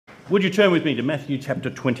Would you turn with me to Matthew chapter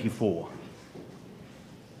 24?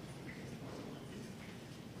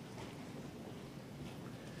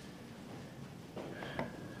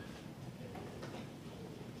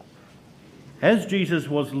 As Jesus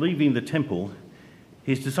was leaving the temple,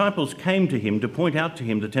 his disciples came to him to point out to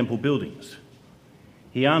him the temple buildings.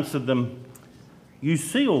 He answered them, "You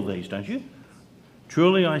see all these, don't you?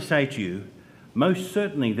 Truly I say to you, most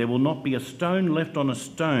certainly there will not be a stone left on a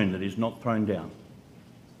stone that is not thrown down."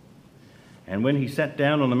 And when he sat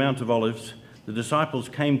down on the Mount of Olives, the disciples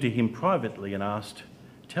came to him privately and asked,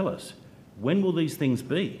 "Tell us, when will these things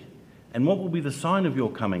be? And what will be the sign of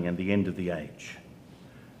your coming and the end of the age?"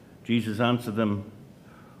 Jesus answered them,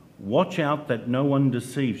 "Watch out that no one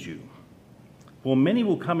deceives you. For many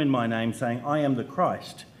will come in my name, saying, 'I am the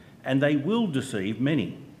Christ,' and they will deceive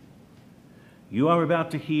many. You are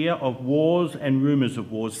about to hear of wars and rumours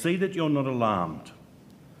of wars. See that you're not alarmed,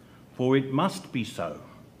 for it must be so.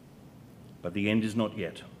 But the end is not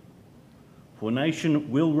yet. For nation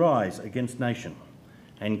will rise against nation,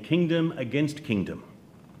 and kingdom against kingdom.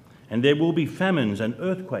 And there will be famines and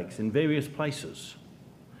earthquakes in various places.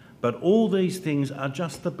 But all these things are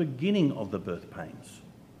just the beginning of the birth pains.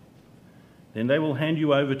 Then they will hand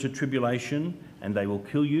you over to tribulation, and they will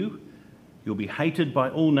kill you. You'll be hated by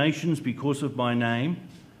all nations because of my name.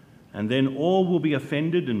 And then all will be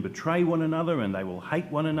offended and betray one another, and they will hate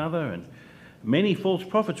one another. And many false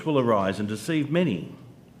prophets will arise and deceive many.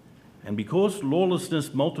 And because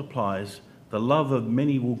lawlessness multiplies, the love of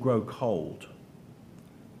many will grow cold.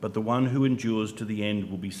 But the one who endures to the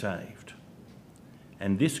end will be saved.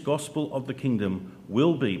 And this gospel of the kingdom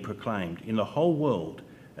will be proclaimed in the whole world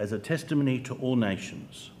as a testimony to all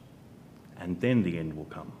nations. And then the end will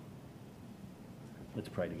come." Let's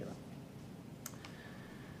pray together.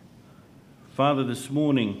 Father, this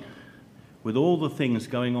morning, with all the things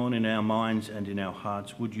going on in our minds and in our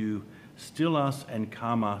hearts, would you still us and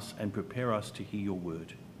calm us and prepare us to hear your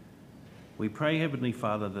word? We pray, Heavenly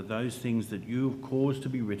Father, that those things that you have caused to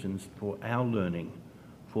be written for our learning,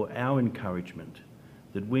 for our encouragement,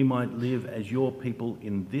 that we might live as your people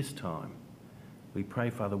in this time, we pray,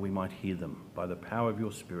 Father, we might hear them by the power of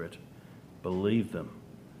your Spirit, believe them,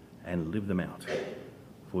 and live them out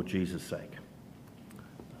for Jesus' sake.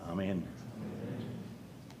 Amen.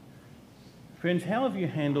 Friends, how have you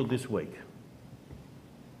handled this week?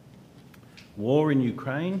 War in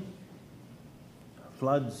Ukraine,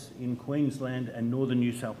 floods in Queensland and northern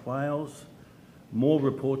New South Wales, more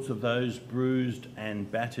reports of those bruised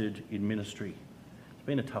and battered in ministry. It's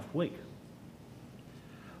been a tough week.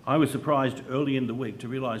 I was surprised early in the week to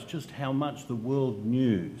realise just how much the world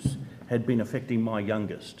news had been affecting my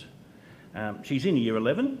youngest. She's in year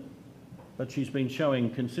 11, but she's been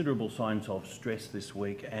showing considerable signs of stress this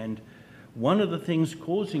week, and one of the things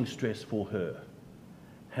causing stress for her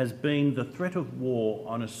has been the threat of war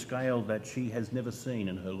on a scale that she has never seen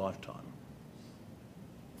in her lifetime.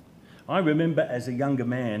 I remember as a younger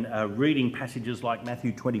man reading passages like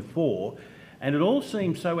Matthew 24, and it all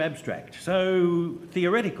seemed so abstract, so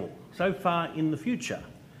theoretical, so far in the future.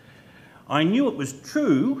 I knew it was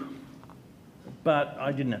true, but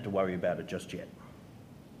I didn't have to worry about it just yet.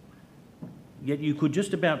 Yet you could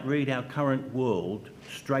just about read our current world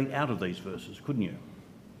straight out of these verses, couldn't you?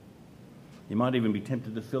 You might even be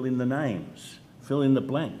tempted to fill in the names, fill in the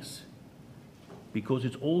blanks, because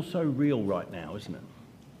it's all so real right now, isn't it?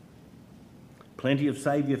 Plenty of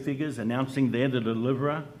saviour figures announcing they're the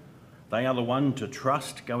deliverer. They are the one to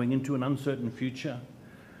trust going into an uncertain future.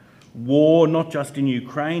 War, not just in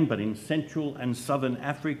Ukraine, but in Central and Southern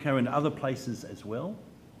Africa and other places as well.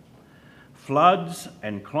 Floods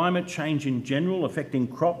and climate change in general affecting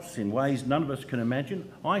crops in ways none of us can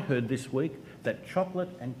imagine. I heard this week that chocolate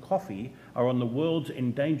and coffee are on the world's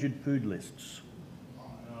endangered food lists.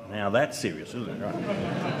 Now that's serious, isn't it? Right.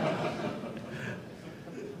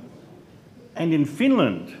 And in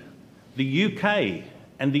Finland, the UK,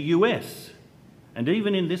 and the US, and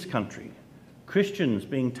even in this country, Christians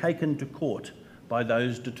being taken to court by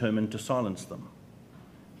those determined to silence them.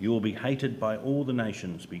 You will be hated by all the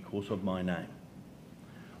nations because of my name.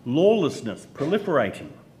 Lawlessness proliferating,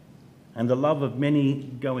 and the love of many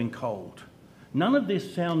going cold. None of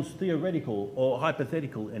this sounds theoretical or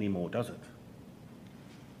hypothetical anymore, does it?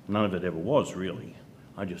 None of it ever was, really.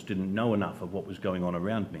 I just didn't know enough of what was going on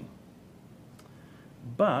around me.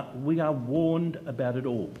 But we are warned about it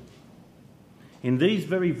all. In these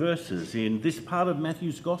very verses, in this part of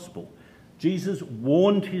Matthew's Gospel, Jesus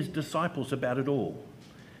warned his disciples about it all.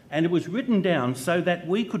 And it was written down so that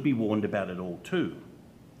we could be warned about it all too.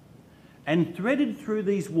 And threaded through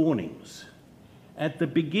these warnings at the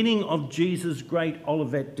beginning of Jesus' great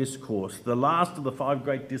Olivet Discourse, the last of the 5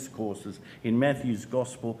 great discourses in Matthew's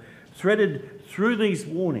Gospel, threaded through these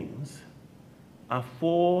warnings are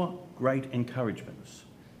 4 great encouragements,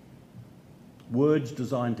 words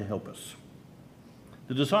designed to help us.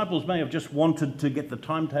 The disciples may have just wanted to get the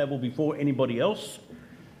timetable before anybody else,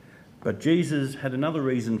 but Jesus had another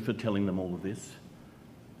reason for telling them all of this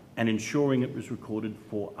and ensuring it was recorded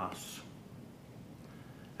for us.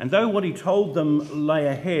 And though what he told them lay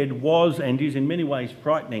ahead was and is in many ways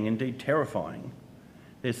frightening, indeed terrifying,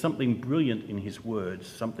 there's something brilliant in his words,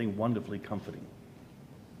 something wonderfully comforting.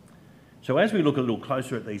 So as we look a little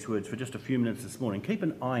closer at these words for just a few minutes this morning, keep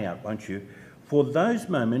an eye out, won't you, for those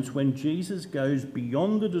moments when Jesus goes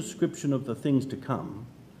beyond the description of the things to come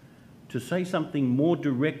to say something more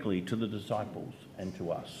directly to the disciples and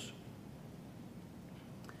to us.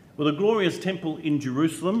 Well, the glorious temple in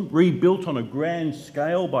Jerusalem, rebuilt on a grand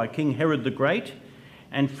scale by King Herod the Great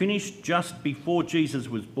and finished just before Jesus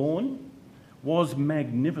was born, was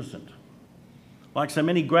magnificent. Like so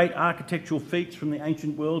many great architectural feats from the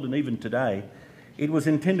ancient world and even today, it was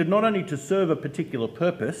intended not only to serve a particular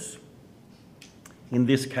purpose, in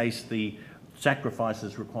this case the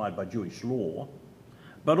sacrifices required by Jewish law,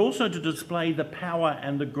 but also to display the power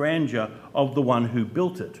and the grandeur of the one who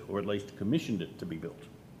built it, or at least commissioned it to be built.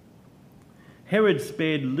 Herod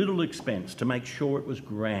spared little expense to make sure it was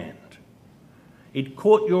grand. It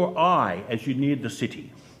caught your eye as you neared the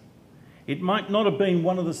city. It might not have been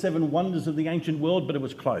one of the 7 wonders of the ancient world, but it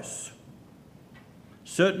was close.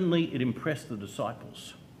 Certainly it impressed the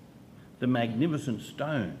disciples. The magnificent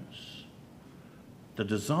stones, the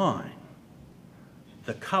design,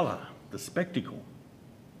 the colour, the spectacle.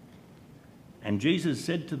 And Jesus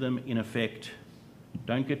said to them, in effect,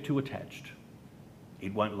 don't get too attached.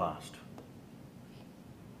 It won't last.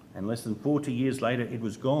 And less than 40 years later, it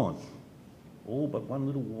was gone. All but one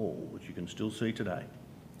little wall, which you can still see today,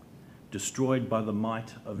 destroyed by the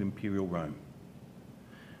might of Imperial Rome.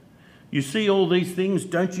 You see all these things,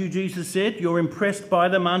 don't you, Jesus said? You're impressed by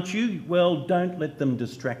them, aren't you? Well, don't let them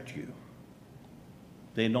distract you.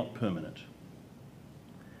 They're not permanent.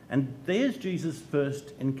 And there's Jesus'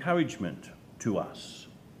 first encouragement to us.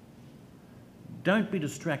 Don't be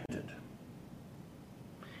distracted.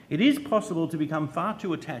 It is possible to become far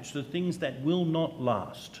too attached to things that will not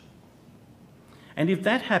last. And if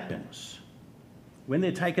that happens, when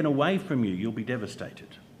they're taken away from you, you'll be devastated.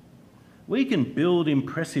 We can build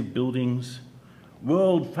impressive buildings,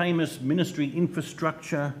 world-famous ministry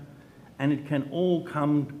infrastructure, and it can all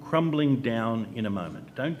come crumbling down in a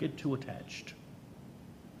moment. Don't get too attached.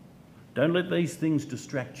 Don't let these things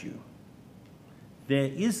distract you.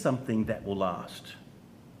 There is something that will last,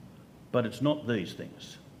 but it's not these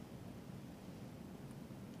things.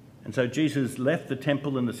 And so Jesus left the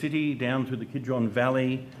temple and the city down through the Kidron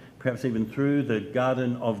Valley, perhaps even through the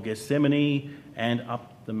Garden of Gethsemane and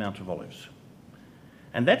up the Mount of Olives.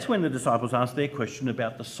 And that's when the disciples asked their question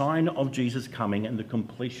about the sign of Jesus coming and the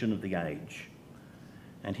completion of the age.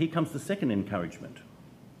 And here comes the second encouragement,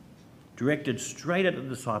 directed straight at the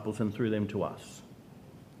disciples and through them to us.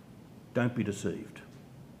 Don't be deceived.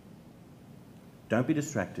 Don't be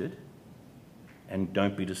distracted, and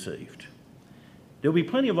don't be deceived. There'll be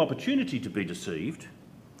plenty of opportunity to be deceived.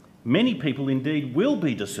 Many people indeed will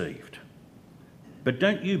be deceived, but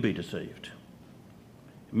don't you be deceived.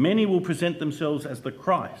 Many will present themselves as the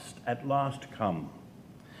Christ at last come.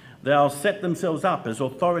 They'll set themselves up as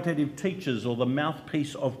authoritative teachers or the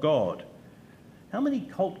mouthpiece of God. How many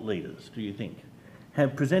cult leaders, do you think,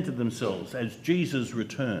 have presented themselves as Jesus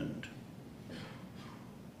returned?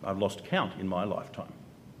 I've lost count in my lifetime.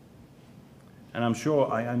 And I'm sure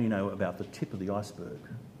I only know about the tip of the iceberg.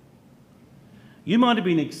 You might have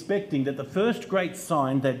been expecting that the first great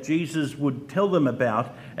sign that Jesus would tell them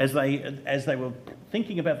about as they were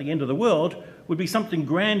thinking about the end of the world would be something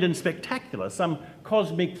grand and spectacular, some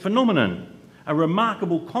cosmic phenomenon, a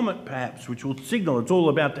remarkable comet perhaps, which will signal it's all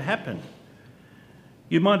about to happen.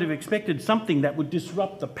 You might have expected something that would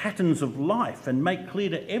disrupt the patterns of life and make clear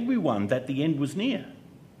to everyone that the end was near.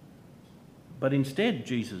 But instead,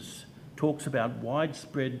 Jesus talks about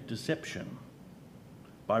widespread deception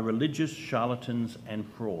by religious charlatans and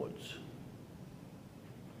frauds.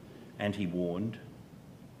 And he warned,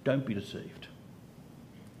 don't be deceived.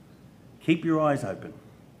 Keep your eyes open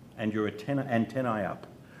and your antennae up.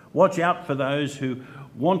 Watch out for those who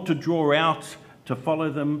want to draw out to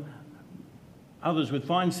follow them, others with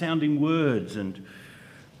fine-sounding words and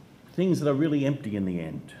things that are really empty in the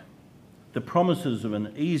end. The promises of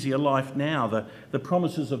an easier life now, the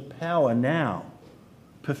promises of power now,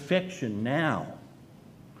 perfection now,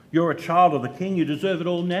 You're a child of the king, you deserve it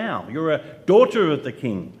all now. You're a daughter of the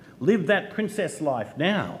king. Live that princess life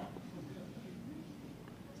now.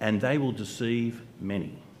 And they will deceive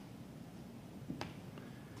many.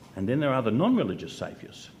 And then there are the non-religious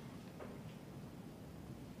saviours.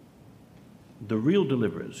 The real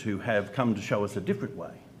deliverers who have come to show us a different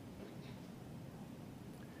way.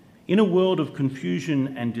 In a world of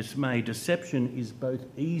confusion and dismay, deception is both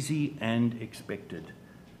easy and expected.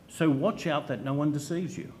 So watch out that no one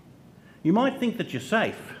deceives you. You might think that you're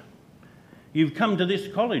safe. You've come to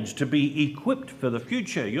this college to be equipped for the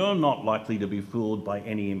future. You're not likely to be fooled by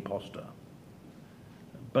any imposter.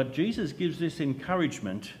 But Jesus gives this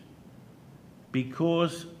encouragement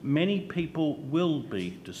because many people will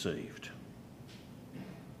be deceived.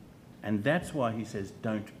 And that's why he says,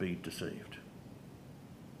 don't be deceived.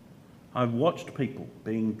 I've watched people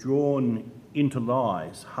being drawn into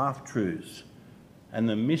lies, half-truths, and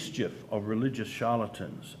the mischief of religious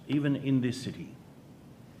charlatans, even in this city.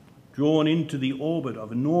 Drawn into the orbit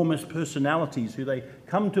of enormous personalities who they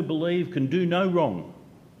come to believe can do no wrong.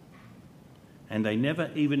 And they never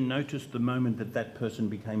even noticed the moment that that person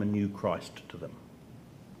became a new Christ to them.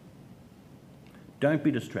 Don't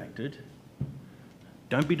be distracted.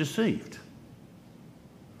 Don't be deceived.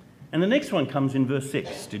 And the next one comes in verse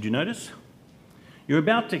 6. Did you notice? You're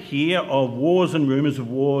about to hear of wars and rumours of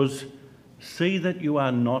wars. See that you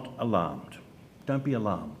are not alarmed. Don't be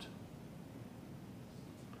alarmed.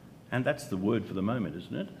 And that's the word for the moment,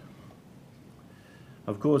 isn't it?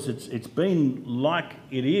 Of course, it's been like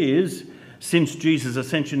it is since Jesus'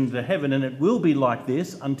 ascension into heaven, and it will be like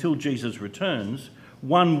this until Jesus returns.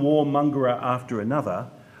 One warmongerer after another,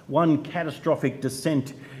 one catastrophic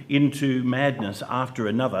descent into madness after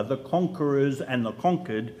another, the conquerors and the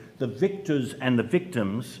conquered, the victors and the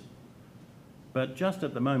victims. But just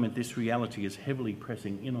at the moment, this reality is heavily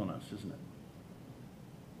pressing in on us, isn't it?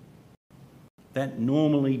 That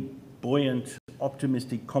normally buoyant,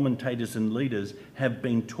 optimistic commentators and leaders have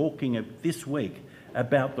been talking this week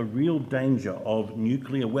about the real danger of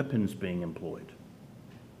nuclear weapons being employed.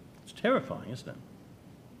 It's terrifying, isn't it?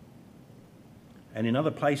 And in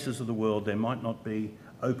other places of the world, there might not be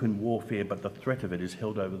open warfare, but the threat of it is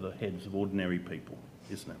held over the heads of ordinary people,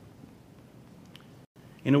 isn't it?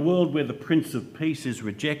 In a world where the Prince of Peace is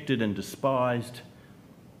rejected and despised,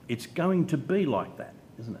 it's going to be like that,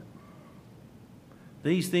 isn't it?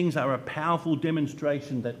 These things are a powerful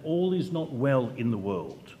demonstration that all is not well in the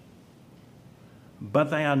world. But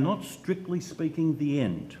they are not, strictly speaking, the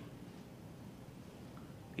end.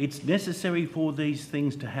 It's necessary for these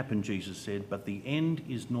things to happen, Jesus said, but the end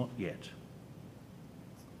is not yet.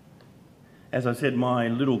 As I said, my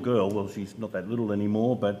little girl, well, she's not that little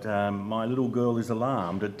anymore, but my little girl is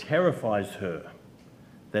alarmed. It terrifies her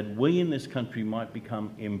that we in this country might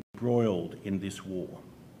become embroiled in this war.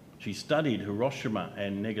 She studied Hiroshima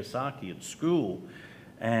and Nagasaki at school,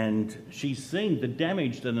 and she's seen the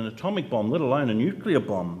damage that an atomic bomb, let alone a nuclear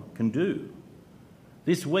bomb, can do.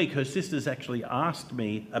 This week, her sisters actually asked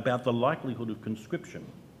me about the likelihood of conscription.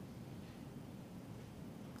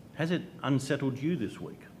 Has it unsettled you this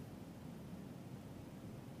week?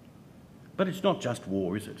 But it's not just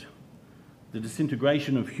war, is it? The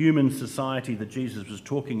disintegration of human society that Jesus was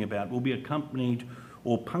talking about will be accompanied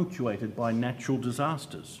or punctuated by natural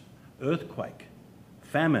disasters. Earthquake,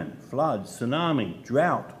 famine, floods, tsunami,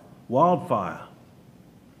 drought, wildfire.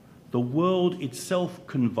 The world itself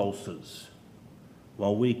convulses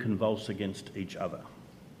while we convulse against each other.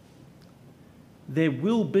 There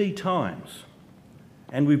will be times,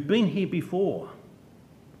 and we've been here before,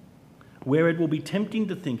 where it will be tempting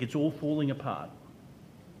to think it's all falling apart.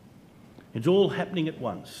 It's all happening at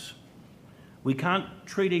once. We can't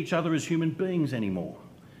treat each other as human beings anymore.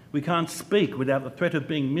 We can't speak without the threat of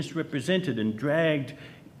being misrepresented and dragged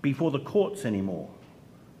before the courts anymore.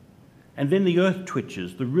 And then the earth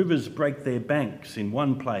twitches, the rivers break their banks in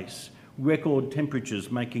one place, record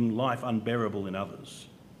temperatures making life unbearable in others.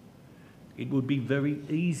 It would be very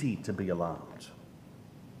easy to be alarmed.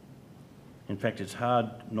 In fact, it's hard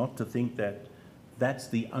not to think that that's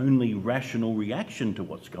the only rational reaction to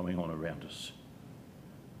what's going on around us.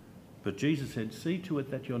 But Jesus said, see to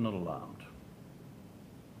it that you're not alarmed.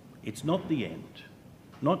 It's not the end,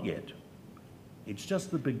 not yet. It's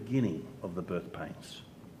just the beginning of the birth pains.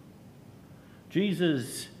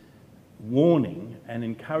 Jesus' warning and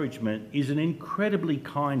encouragement is an incredibly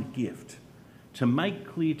kind gift to make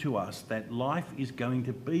clear to us that life is going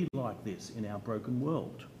to be like this in our broken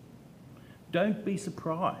world. Don't be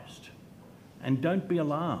surprised and don't be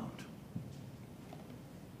alarmed.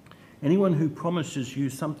 Anyone who promises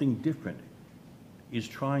you something different is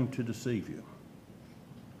trying to deceive you.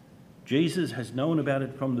 Jesus has known about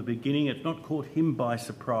it from the beginning. It's not caught him by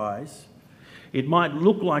surprise. It might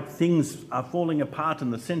look like things are falling apart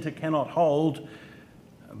and the centre cannot hold,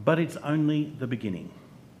 but it's only the beginning.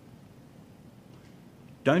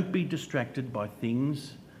 Don't be distracted by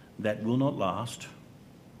things that will not last.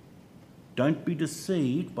 Don't be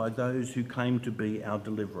deceived by those who claim to be our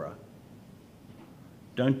deliverer.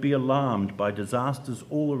 Don't be alarmed by disasters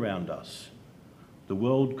all around us, the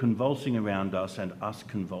world convulsing around us and us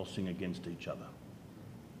convulsing against each other.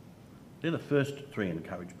 They're the first three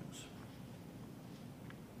encouragements.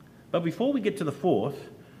 But before we get to the fourth,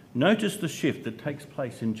 notice the shift that takes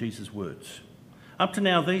place in Jesus' words. Up to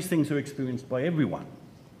now, these things are experienced by everyone.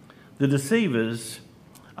 The deceivers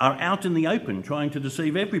are out in the open trying to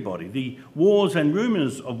deceive everybody. The wars and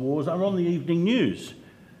rumours of wars are on the evening news.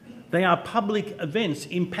 They are public events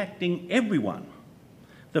impacting everyone.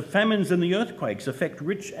 The famines and the earthquakes affect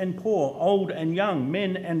rich and poor, old and young,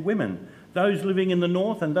 men and women, those living in the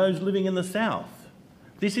north and those living in the south.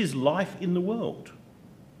 This is life in the world.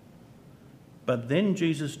 But then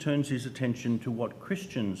Jesus turns his attention to what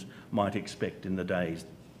Christians might expect in the days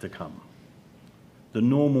to come. The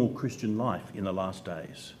normal Christian life in the last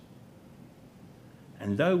days.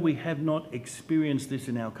 And though we have not experienced this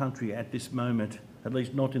in our country at this moment, at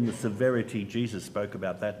least not in the severity Jesus spoke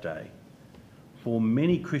about that day, for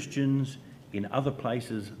many Christians in other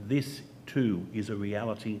places, this too is a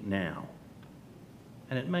reality now.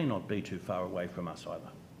 And it may not be too far away from us either.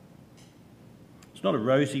 It's not a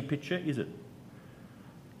rosy picture, is it?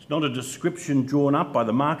 It's not a description drawn up by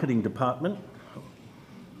the marketing department.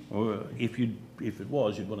 Or if it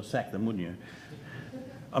was, you'd want to sack them, wouldn't you?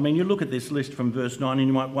 I mean, you look at this list from verse 9 and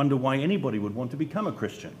you might wonder why anybody would want to become a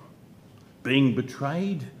Christian. Being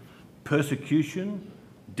betrayed, persecution,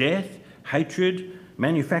 death, hatred,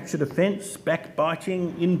 manufactured offence,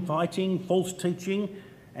 backbiting, infighting, false teaching,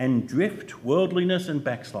 and drift, worldliness and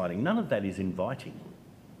backsliding. None of that is inviting.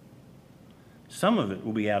 Some of it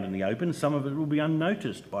will be out in the open, some of it will be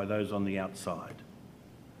unnoticed by those on the outside.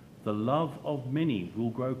 The love of many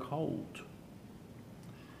will grow cold.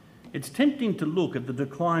 It's tempting to look at the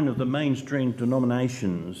decline of the mainstream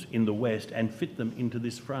denominations in the West and fit them into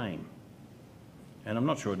this frame. And I'm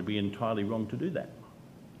not sure it'd be entirely wrong to do that.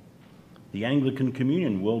 The Anglican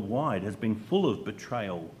Communion worldwide has been full of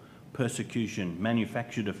betrayal, persecution,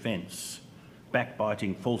 manufactured offence,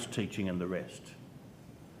 backbiting, false teaching and the rest.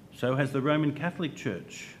 So has the Roman Catholic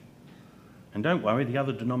Church. And don't worry, the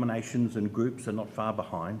other denominations and groups are not far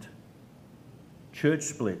behind. Church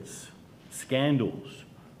splits, scandals,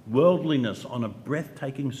 worldliness on a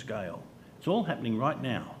breathtaking scale. It's all happening right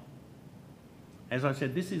now. As I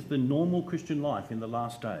said, this is the normal Christian life in the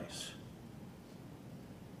last days.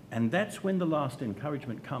 And that's when the last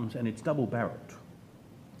encouragement comes, and it's double-barrelled.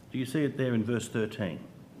 Do you see it there in verse 13?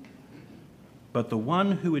 But the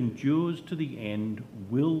one who endures to the end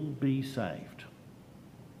will be saved.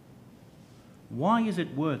 Why is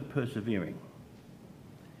it worth persevering?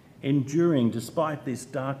 Enduring despite this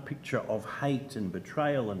dark picture of hate and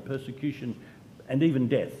betrayal and persecution and even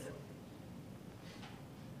death.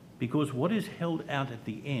 Because what is held out at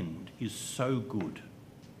the end is so good.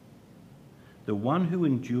 The one who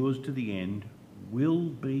endures to the end will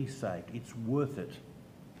be saved. It's worth it.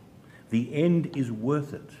 The end is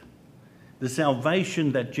worth it. The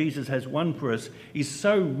salvation that Jesus has won for us is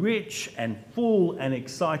so rich and full and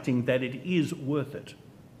exciting that it is worth it.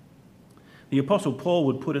 The Apostle Paul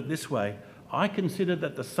would put it this way: I consider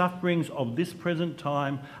that the sufferings of this present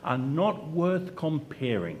time are not worth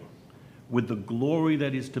comparing with the glory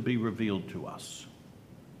that is to be revealed to us.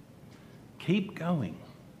 Keep going,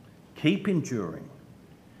 keep enduring,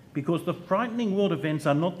 because the frightening world events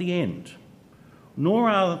are not the end, nor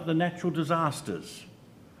are the natural disasters,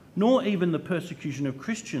 nor even the persecution of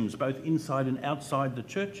Christians both inside and outside the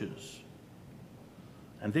churches.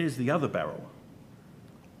 And there's the other barrel.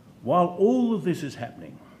 While all of this is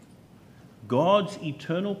happening, God's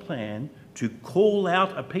eternal plan to call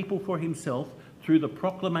out a people for himself through the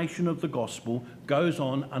proclamation of the gospel goes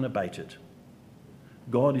on unabated.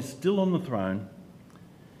 God is still on the throne.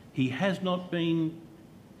 He has not been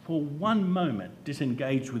for one moment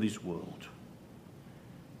disengaged with his world.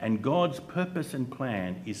 And God's purpose and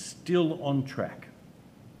plan is still on track.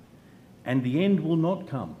 And the end will not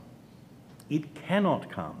come. It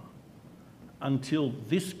cannot come until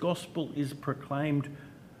this gospel is proclaimed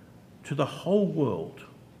to the whole world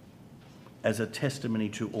as a testimony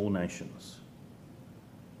to all nations.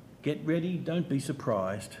 Get ready, don't be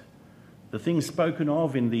surprised. The things spoken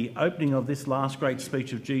of in the opening of this last great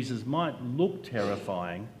speech of Jesus might look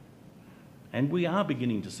terrifying, and we are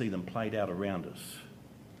beginning to see them played out around us.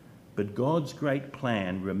 But God's great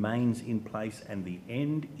plan remains in place and the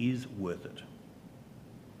end is worth it.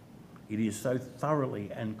 It is so thoroughly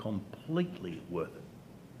and completely worth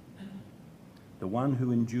it. The one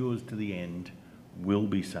who endures to the end will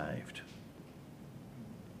be saved.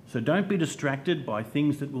 So don't be distracted by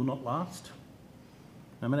things that will not last.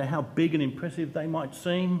 No matter how big and impressive they might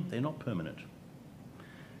seem, they're not permanent.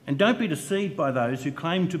 And don't be deceived by those who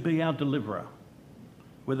claim to be our deliverer.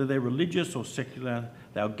 Whether they're religious or secular,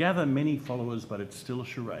 they'll gather many followers, but it's still a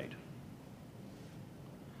charade.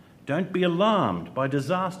 Don't be alarmed by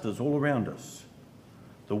disasters all around us.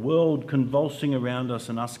 The world convulsing around us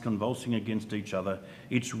and us convulsing against each other.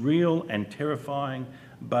 It's real and terrifying,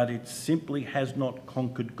 but it simply has not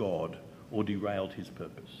conquered God or derailed his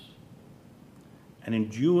purpose. And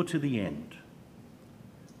endure to the end,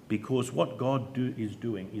 because what God is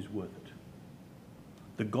doing is worth it.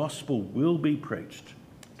 The gospel will be preached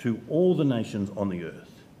to all the nations on the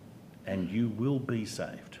earth, and you will be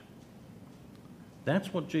saved.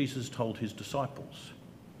 That's what Jesus told his disciples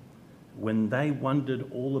when they wondered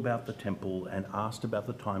all about the temple and asked about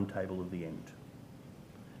the timetable of the end.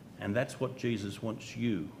 And that's what Jesus wants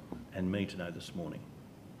you and me to know this morning.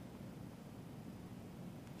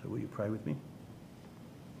 So will you pray with me?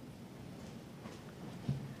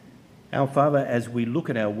 Our Father, as we look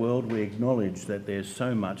at our world, we acknowledge that there's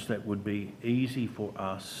so much that would be easy for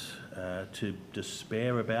us to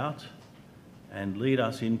despair about and lead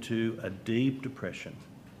us into a deep depression.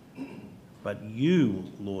 But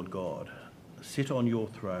you, Lord God, sit on your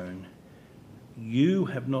throne. You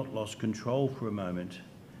have not lost control for a moment,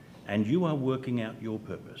 and you are working out your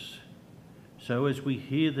purpose. So as we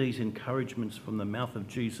hear these encouragements from the mouth of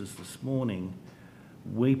Jesus this morning,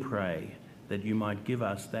 we pray that you might give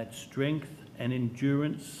us that strength and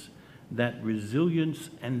endurance, that resilience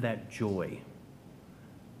and that joy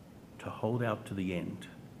to hold out to the end,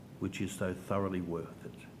 which is so thoroughly worth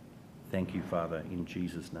it. Thank you, Father, in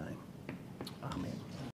Jesus' name. Amen.